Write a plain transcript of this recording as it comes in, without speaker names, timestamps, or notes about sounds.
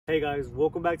Hey guys,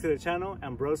 welcome back to the channel.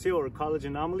 Ambrosio or College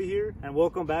Anomaly here, and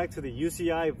welcome back to the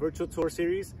UCI Virtual Tour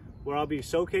series, where I'll be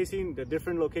showcasing the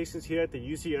different locations here at the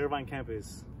UC Irvine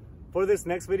campus. For this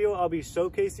next video, I'll be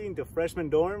showcasing the freshman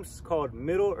dorms called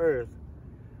Middle Earth.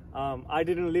 I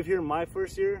didn't live here my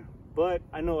first year, but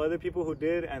I know other people who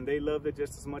did, and they loved it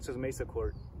just as much as Mesa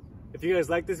Court. If you guys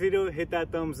like this video, hit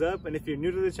that thumbs up, and if you're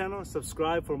new to the channel,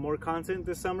 subscribe for more content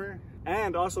this summer,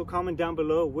 and also comment down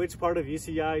below which part of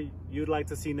UCI you'd like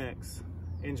to see next.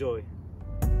 Enjoy.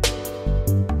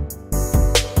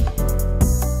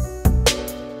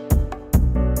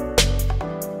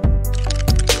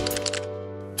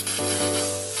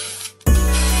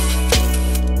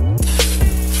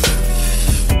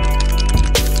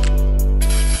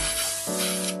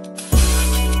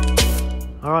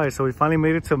 Alright, so we finally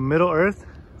made it to Middle Earth.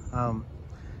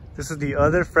 This is the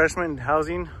other freshman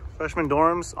housing, freshman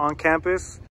dorms on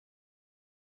campus.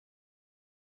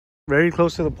 Very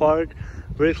close to the park,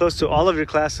 very close to all of your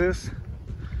classes.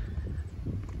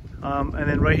 And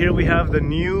then right here we have the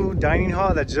new dining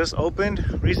hall that just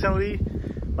opened recently,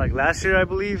 like last year I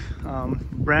believe.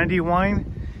 Brandy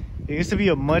Wine. It used to be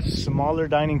a much smaller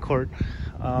dining court,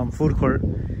 food court,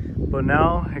 but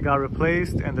now it got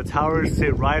replaced and the towers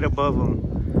sit right above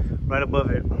them, right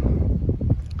above it.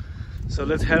 So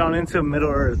let's head on into Middle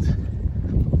Earth.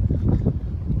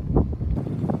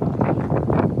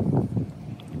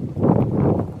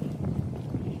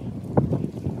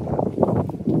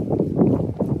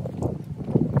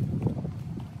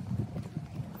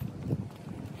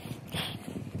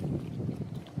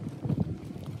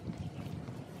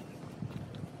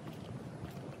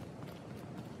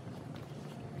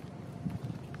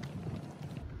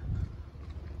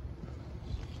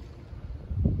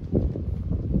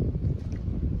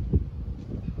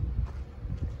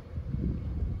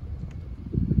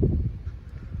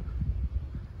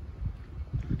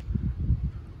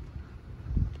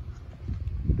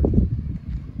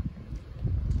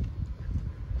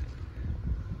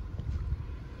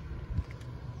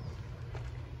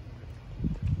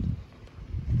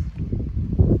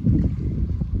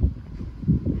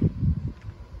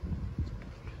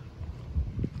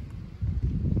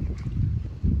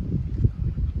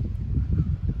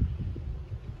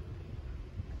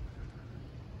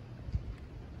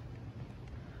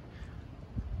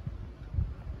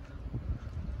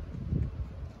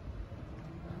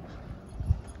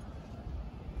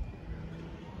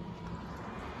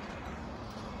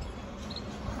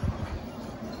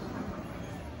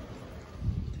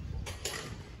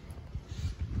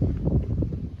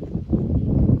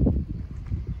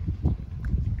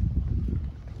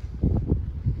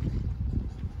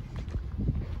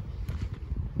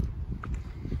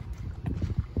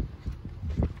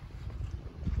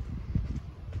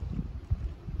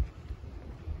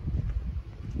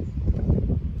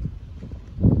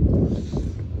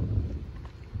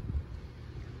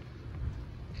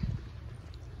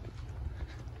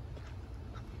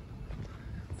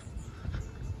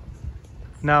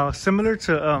 Now, similar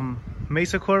to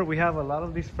Mesa Court, we have a lot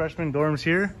of these freshman dorms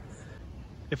here.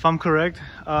 If I'm correct,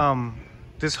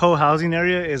 this whole housing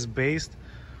area is based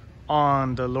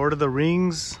on the Lord of the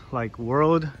Rings, like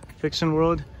world, fiction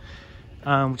world,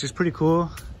 which is pretty cool.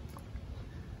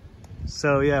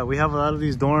 So yeah, we have a lot of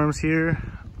these dorms here.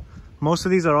 Most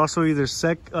of these are also either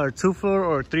 2-floor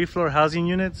or 3-floor housing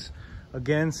units.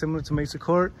 Again, similar to Mesa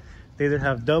Court, they either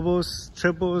have doubles,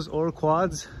 triples, or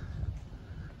quads.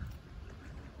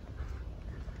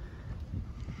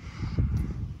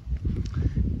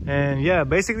 And yeah,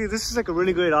 basically this is like a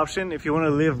really great option if you want to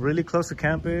live really close to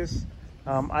campus.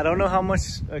 I don't know how much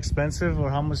expensive or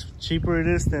how much cheaper it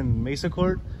is than Mesa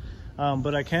Court,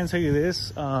 but I can tell you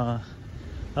this, a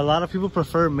lot of people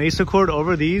prefer Mesa Court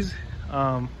over these.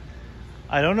 I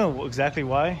don't know exactly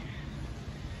why.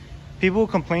 People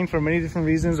complain for many different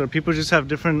reasons, or people just have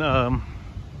different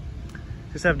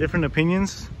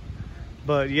opinions.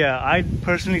 But yeah, I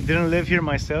personally didn't live here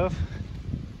myself,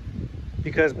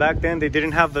 because back then they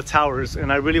didn't have the towers,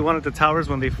 and I really wanted the towers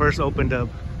when they first opened up.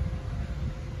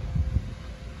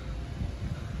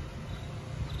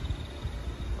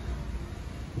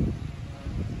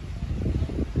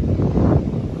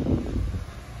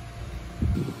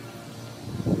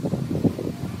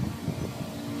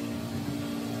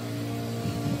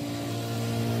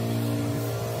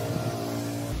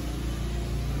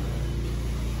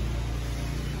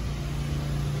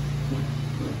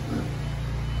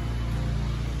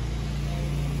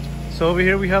 So over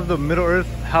here we have the Middle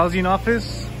Earth housing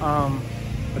office.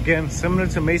 Again, similar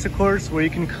to Mesa Courts, where you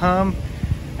can come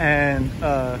and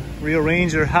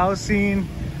rearrange your housing,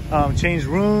 change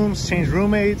rooms, change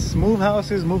roommates, move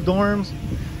houses, move dorms.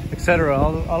 etc.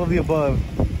 All of the above.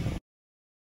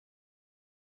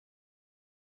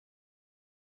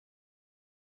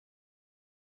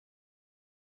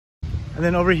 And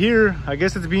then over here, I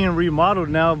guess it's being remodeled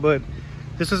now, but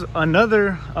this is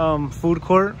another food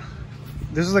court.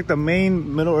 This is like the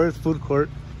main Middle Earth food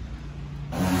court.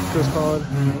 That's what it's called.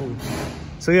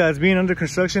 So yeah, it's being under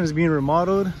construction. It's being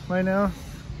remodeled right now.